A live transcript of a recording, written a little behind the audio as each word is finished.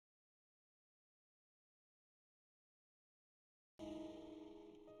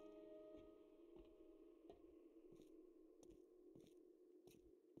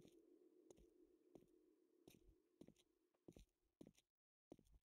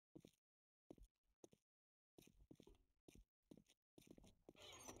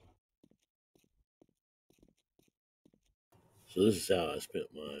So this is how I spent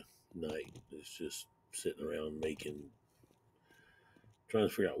my night. It's just sitting around trying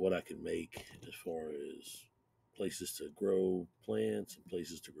to figure out what I can make as far as places to grow plants and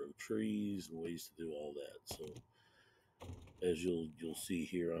places to grow trees and ways to do all that. So as you'll see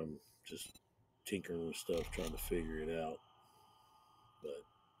here, I'm just tinkering with stuff, trying to figure it out. But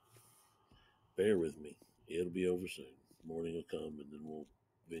bear with me; it'll be over soon. Morning will come, and then we'll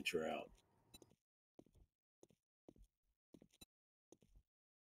venture out.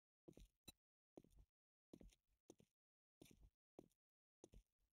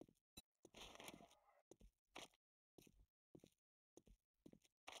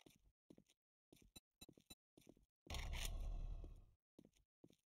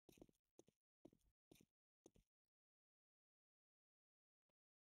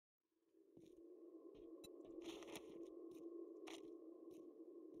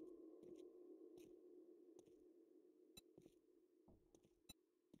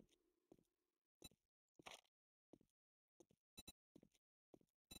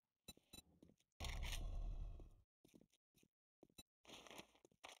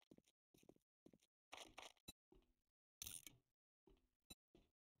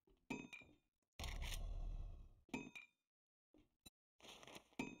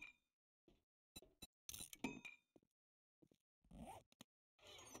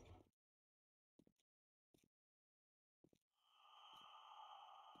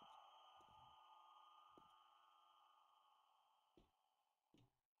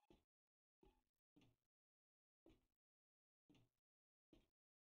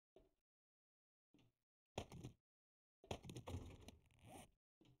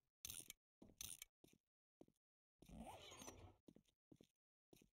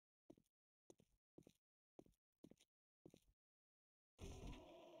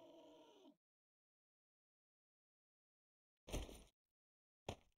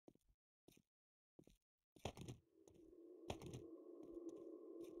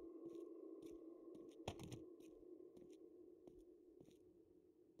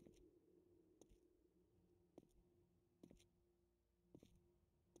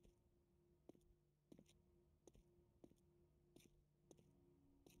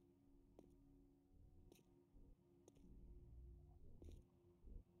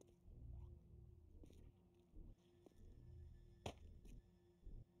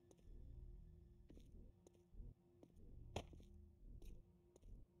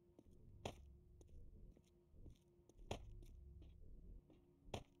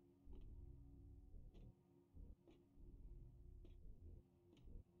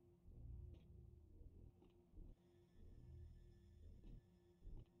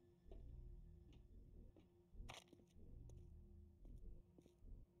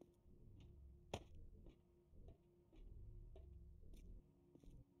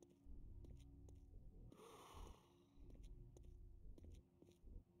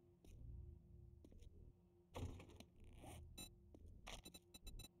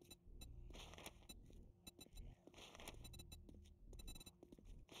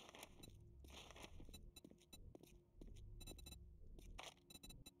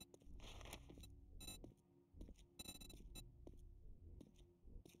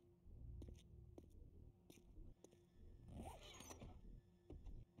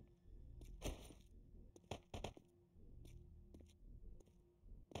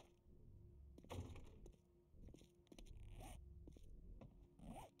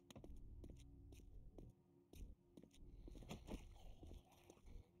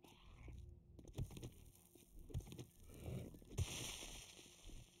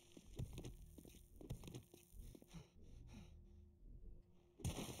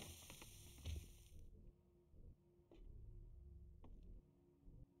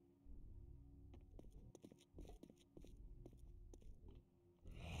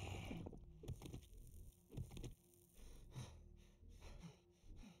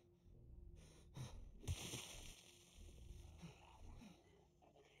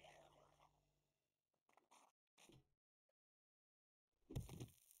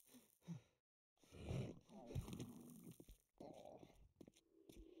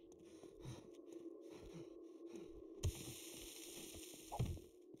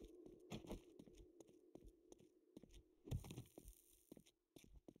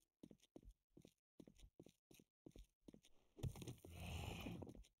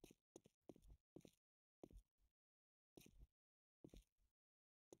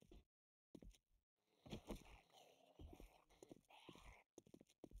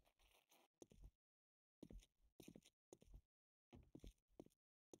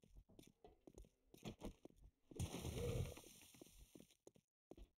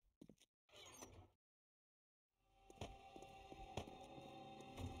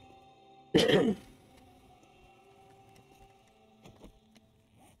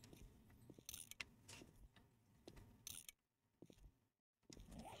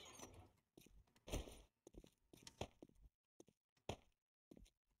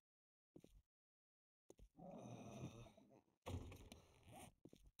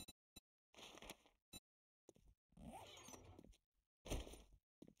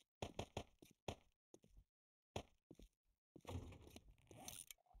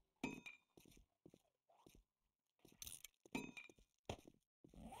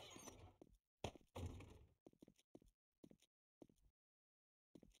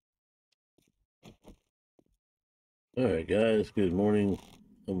 All right, guys. Good morning.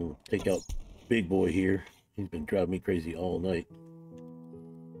 I'm gonna take out Big Boy here. He's been driving me crazy all night.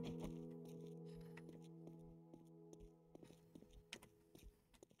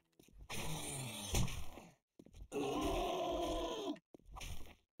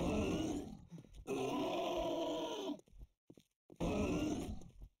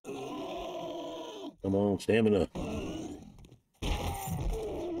 Come on, stamina.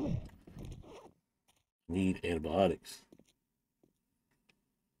 Need antibiotics.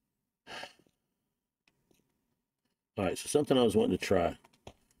 All right, so something I was wanting to try.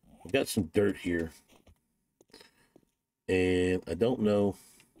 I've got some dirt here, and I don't know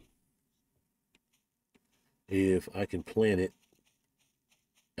if I can plant it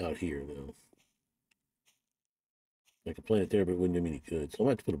out here now. I could plant it there, but it wouldn't do me any good. So I'm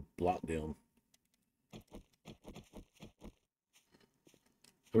going to have to put a block down.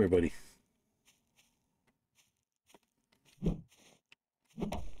 Come here, buddy.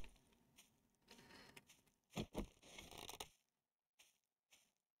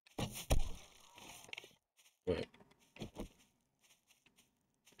 All right.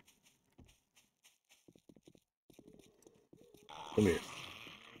 Come here.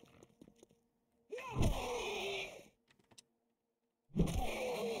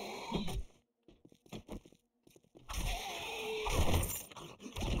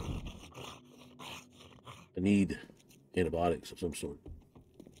 I need antibiotics of some sort.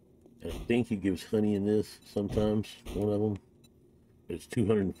 And I think he gives honey in this sometimes, one of them. But it's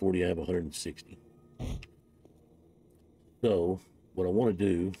 240, I have 160. So, what I want to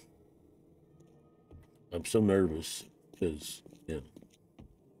do, I'm so nervous because, you know,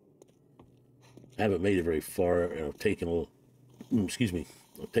 I haven't made it very far and I've taken a little, excuse me,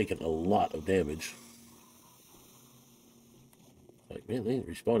 I've taken a lot of damage. Like, man, they ain't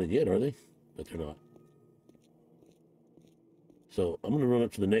responded yet, are they? But they're not. So I'm going to run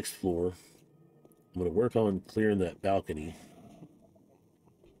up to the next floor. I'm going to work on clearing that balcony.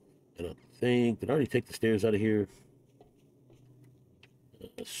 And I think, did I already take the stairs out of here?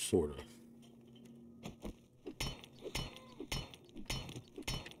 Sort of.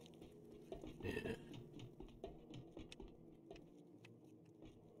 Yeah.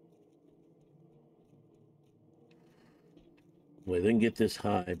 Well, they can get this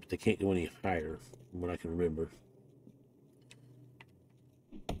high, but they can't go any higher, from what I can remember.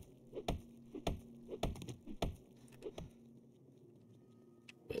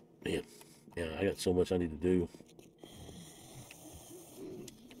 But, man, yeah, I got so much I need to do.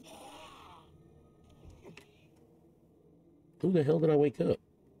 Who the hell did I wake up?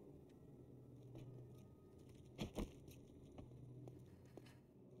 I've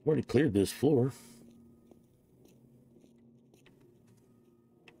already cleared this floor.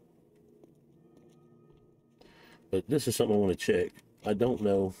 But this is something I want to check. I don't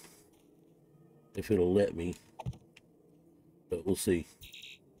know if it'll let me, but we'll see.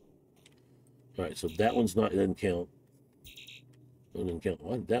 All right, so that one's not, it doesn't count. It doesn't count.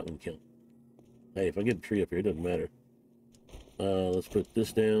 Why did that one count? Hey, if I get a tree up here, it doesn't matter. Let's put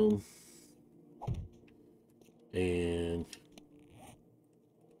this down. And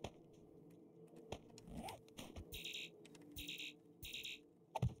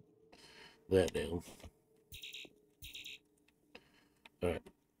that down. All right.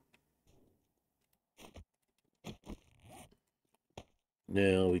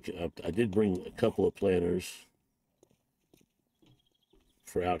 Now we can, I did bring a couple of planters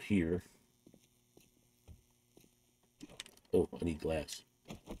for out here. Oh, I need glass.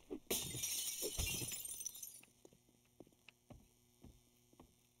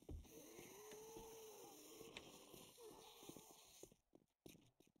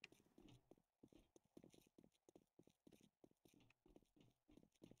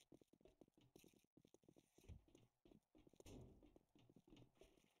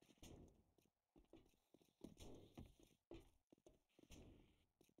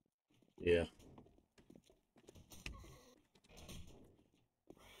 Yeah.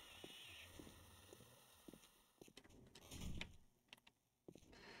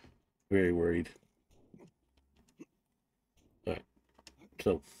 Very worried. All right.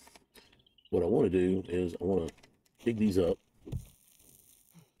 So what I want to do is I want to dig these up.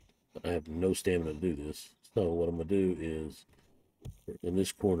 I have no stamina to do this. So what I'm going to do is in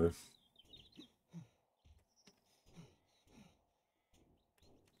this corner,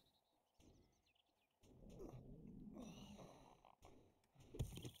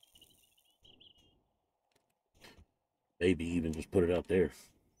 maybe even just put it out there.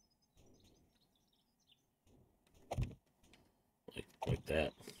 Like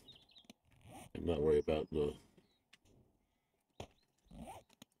that. I'm not worried about the...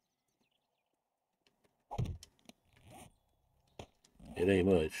 It ain't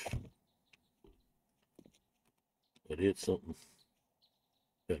much. But it's something.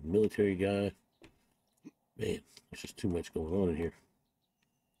 Got a military guy. Man, there's just too much going on in here.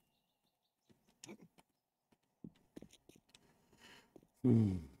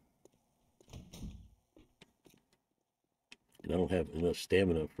 And I don't have enough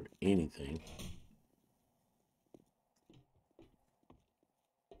stamina for anything.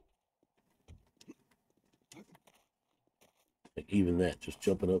 Like even that, just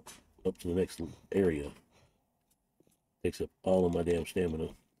jumping up to the next area takes up all of my damn stamina.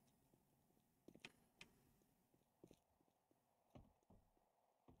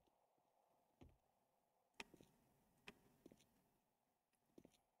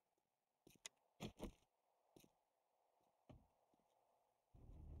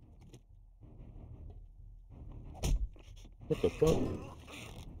 What the fuck?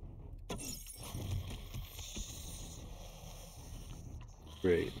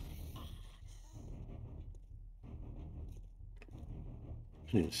 Great.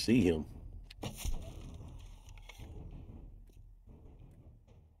 I didn't even see him.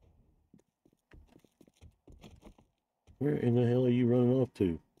 Where in the hell are you running off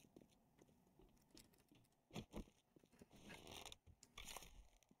to?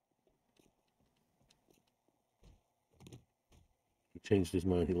 He changed his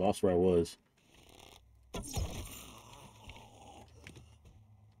mind. He lost where I was.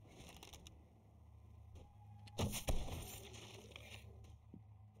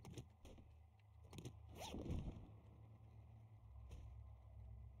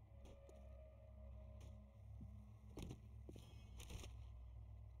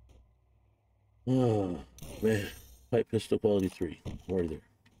 Oh, man. Pipe pistol quality 3. Right there.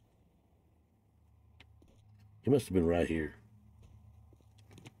 He must have been right here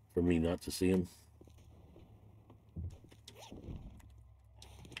for me not to see him.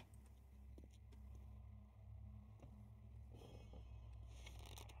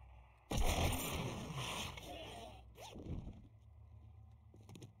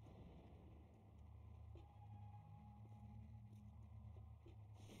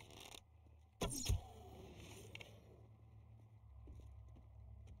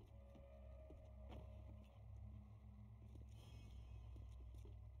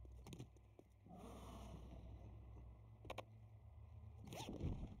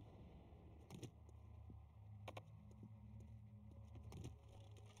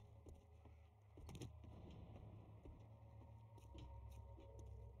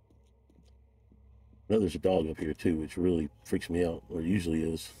 I know there's a dog up here too, which really freaks me out, or usually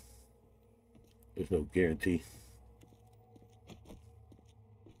is. There's no guarantee.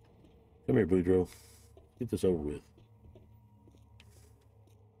 Come here, Boudreaux. Get this over with.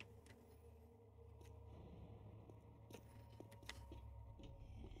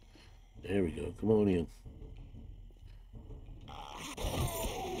 There we go. Come on in.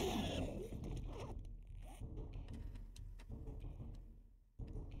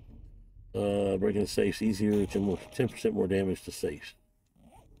 Breaking the safes easier, 10% more damage to safes.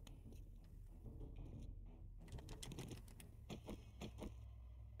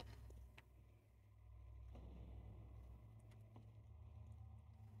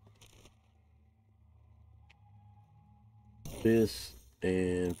 This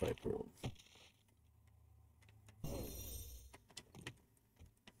and Viper.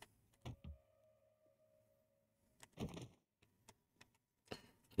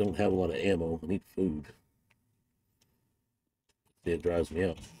 I don't have a lot of ammo. I need food. It drives me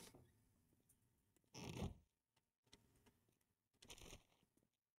out.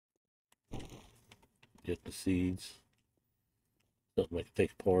 Get the seeds. Something I can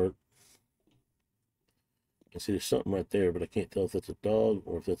take apart. I see there's something right there, but I can't tell if that's a dog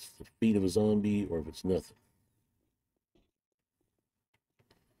or if that's the feet of a zombie or if it's nothing.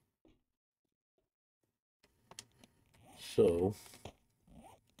 So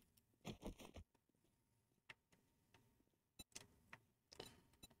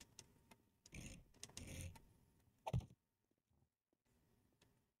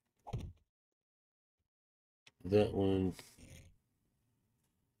that one.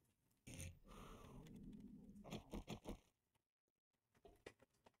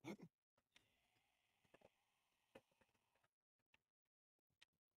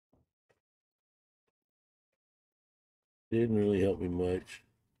 Didn't really help me much.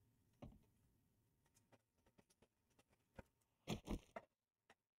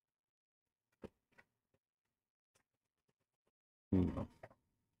 Hmm.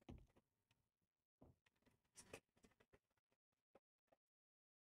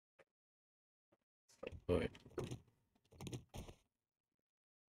 All right.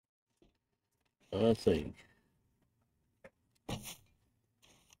 I think.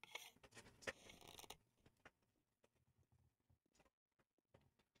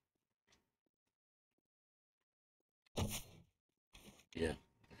 Yeah.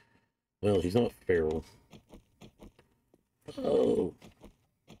 Well, he's not feral. Oh.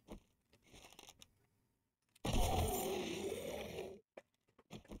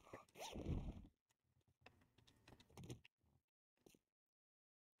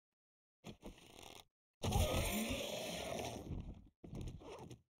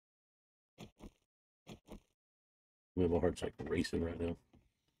 Man, my heart's like racing right now.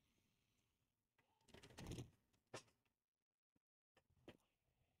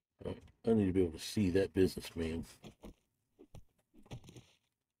 All right. I need to be able to see that businessman.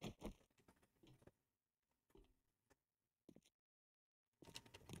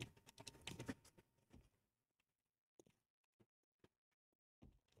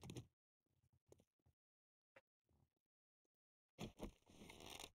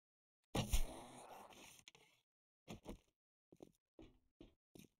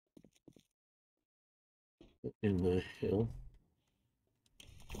 What in the hell?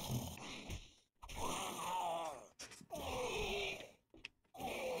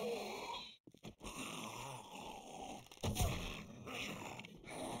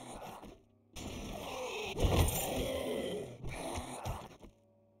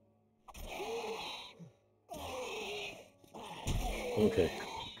 Okay.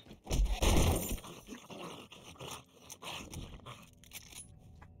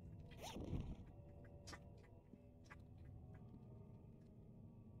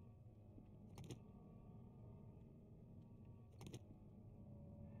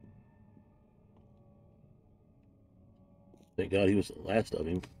 Thank God he was the last of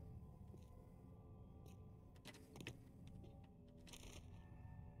him.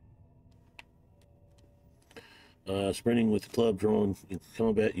 Sprinting with the club drawn in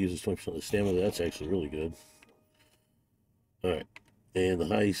combat uses 20% of the stamina. That's actually really good. All right. And the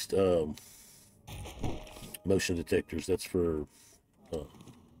heist motion detectors. That's for uh,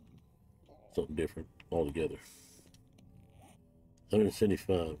 something different altogether.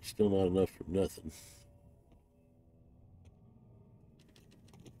 175. Still not enough for nothing.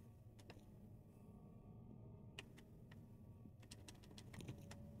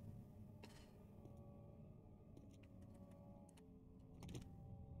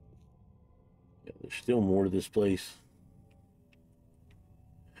 Yeah, there's still more to this place.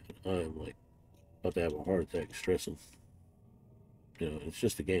 I am like about to have a heart attack stressing. You know, it's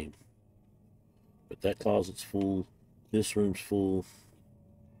just a game. But that closet's full. This room's full.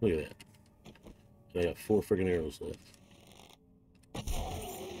 Look at that. I got 4 freaking arrows left.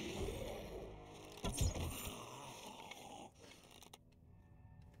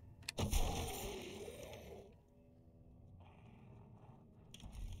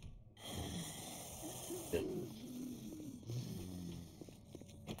 Yeah.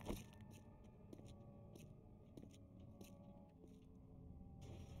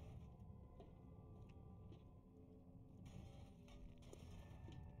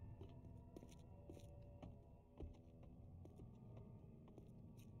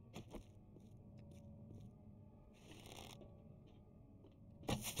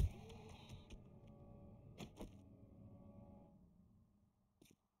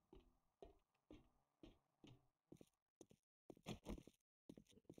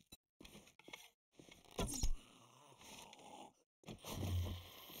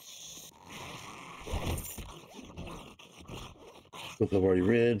 Book I've already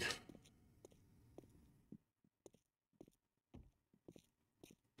read.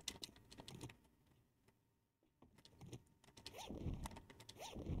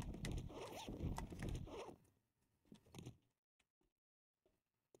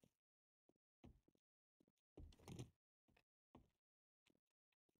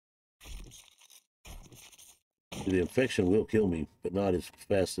 The infection will kill me, but not as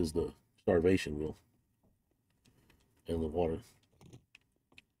fast as the starvation will. And the water.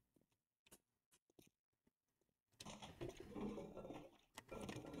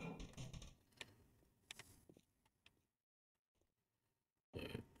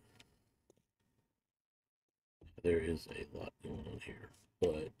 There is a lot going on here,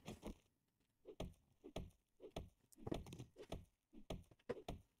 but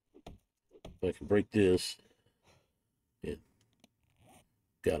if I can break this, yeah,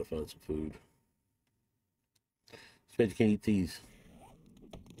 gotta find some food. Bet you can't eat these.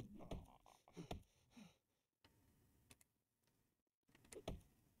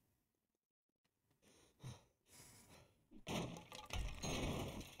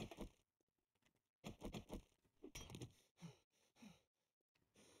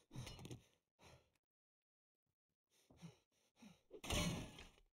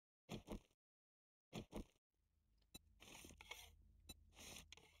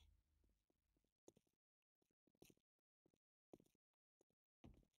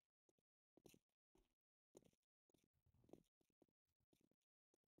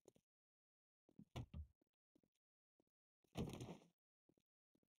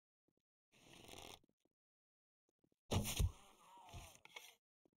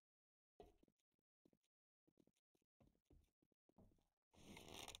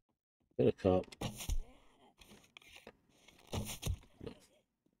 Got a cop. No.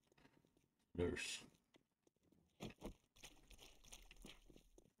 Nurse.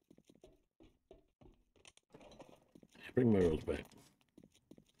 Bring my arrows back.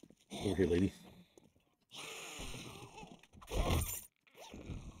 Over here, lady.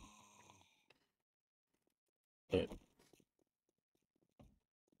 Alright.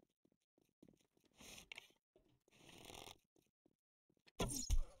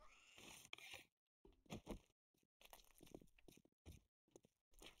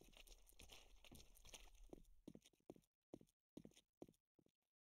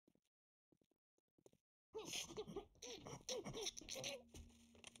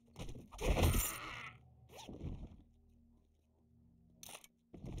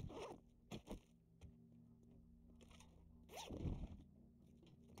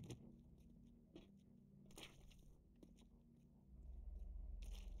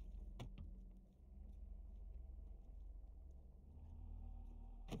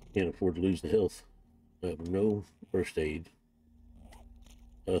 Can't afford to lose the health. I have no first aid.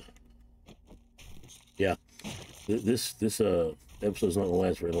 Yeah. This episode's not gonna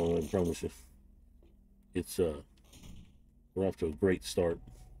last very long, I promise you. It's we're off to a great start.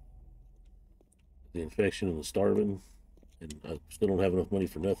 The infection and the starving, and I still don't have enough money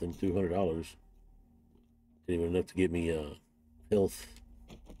for nothing. $200. Didn't even enough to get me health.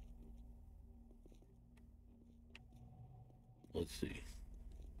 Let's see.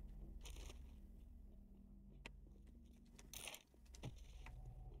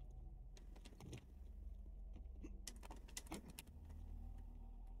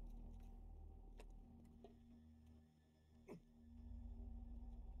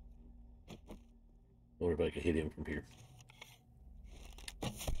 I wonder if I can hit him from here.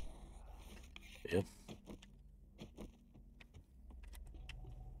 Yeah.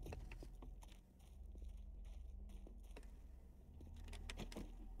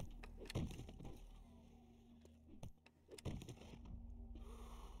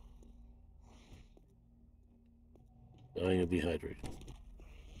 Dying of dehydration.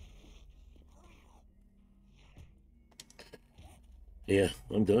 Yeah,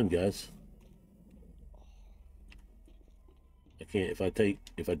 I'm done, guys. I can't.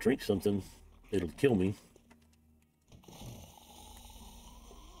 If I drink something, it'll kill me.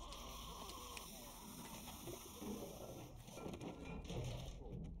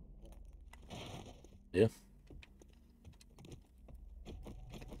 Yeah.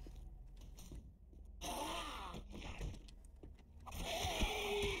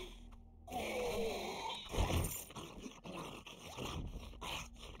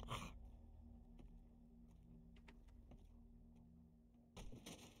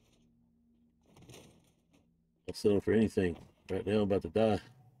 I'll settle for anything. Right now, I'm about to die.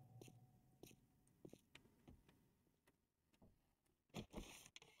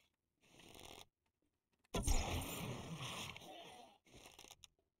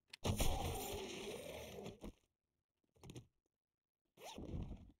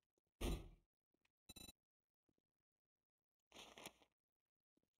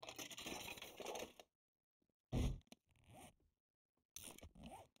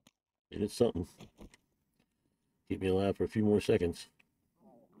 And it's something. Keep me alive for a few more seconds.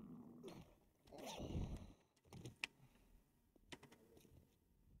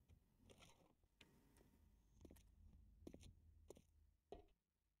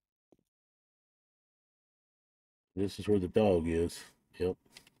 This is where the dog is. Yep.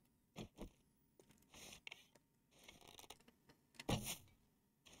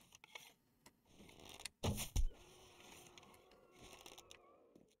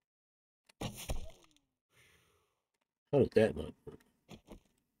 How did that not work?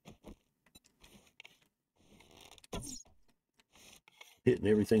 Hitting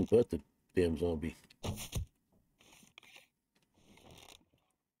everything but the damn zombie.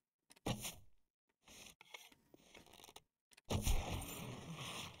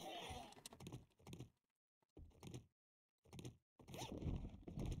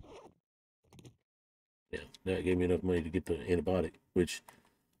 Yeah, that gave me enough money to get the antibiotic, which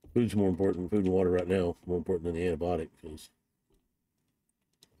food's more important. Food and water right now more important than the antibiotic. Because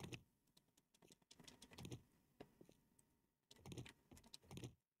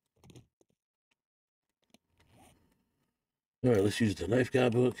all right, let's use the knife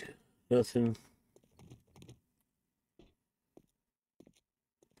guidebook. Nothing.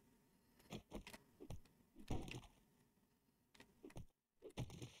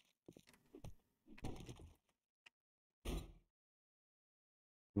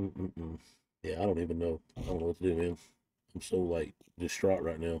 Yeah, I don't even know. I don't know what to do, man. I'm so like distraught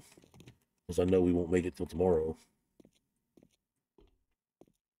right now because I know we won't make it till tomorrow.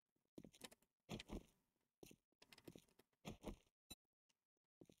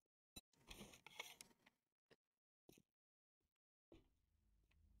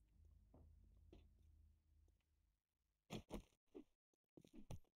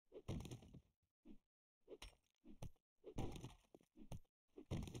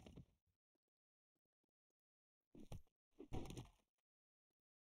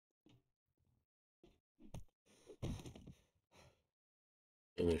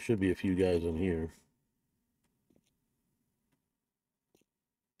 And there should be a few guys in here.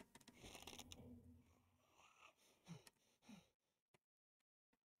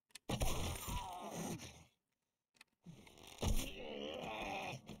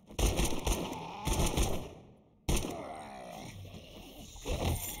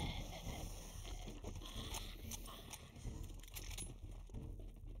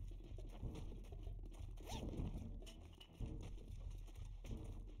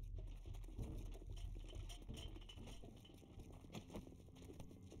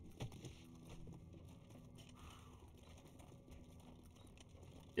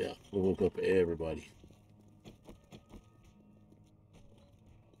 Yeah, we'll woke up everybody.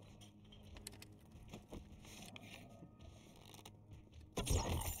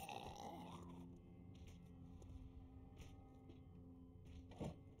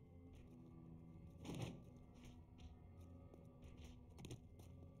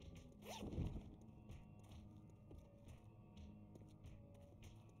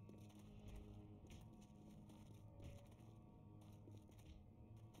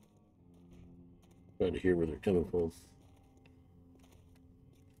 Trying to hear where they're coming from.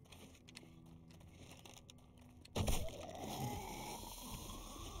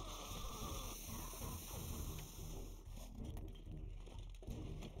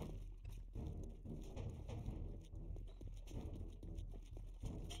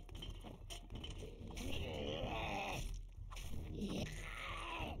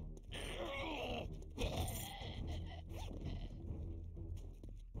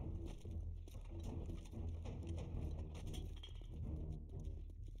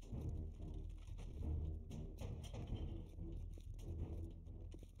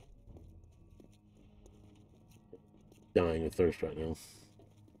 Dying of thirst right now.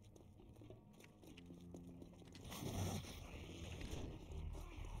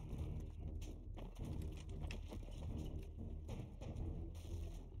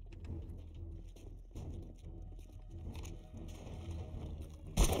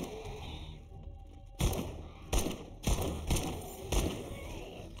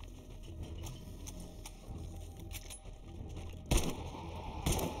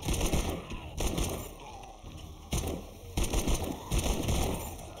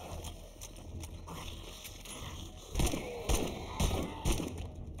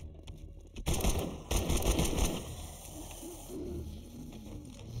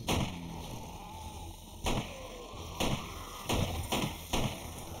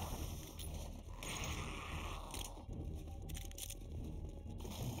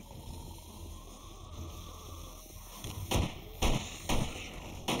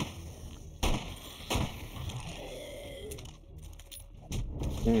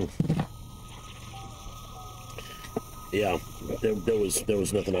 Yeah, there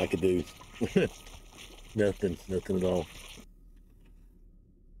was nothing I could do. nothing at all.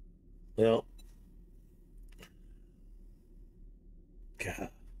 Well, God,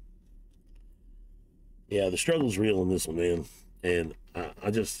 yeah, the struggle's real in this one, man, and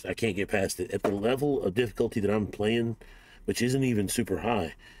I can't get past it at the level of difficulty that I'm playing, which isn't even super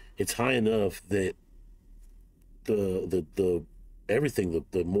high. It's high enough that the everything,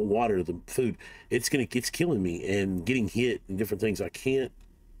 the more water, the food, it's killing me, and getting hit and different things. I can't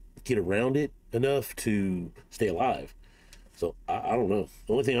get around it enough to stay alive. So I don't know.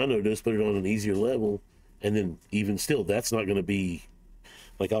 The only thing I know to do is put it on an easier level, and then even still, that's not going to be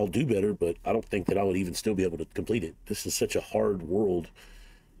like, I'll do better, but I don't think that I would even still be able to complete it. This is such a hard world,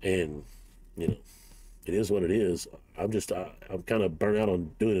 and you know, it is what it is. I'm kind of burnt out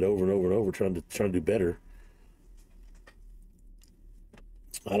on doing it over and over and over, trying to do better.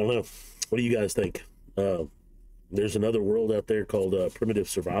 I don't know. What do you guys think? There's another world out there called Primitive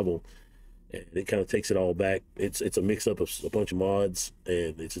Survival, and it kind of takes it all back. It's a mix up of a bunch of mods,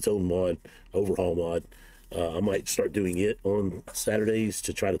 and it's its own mod, overhaul mod. I might start doing it on Saturdays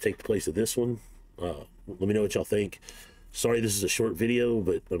to try to take the place of this one. Let me know what y'all think. Sorry this is a short video,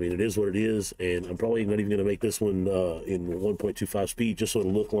 but I mean, it is what it is, and I'm probably not even going to make this one in 1.25 speed, just so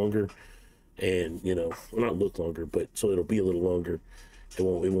it'll look longer, and you know, well, not look longer, but so it'll be a little longer. It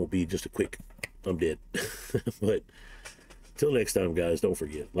won't be just a quick I'm dead. But till next time, guys, don't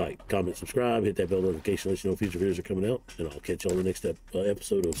forget, like, comment, subscribe, hit that bell notification, let you know future videos are coming out, and I'll catch you on the next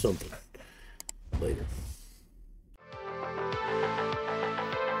episode of something. Later.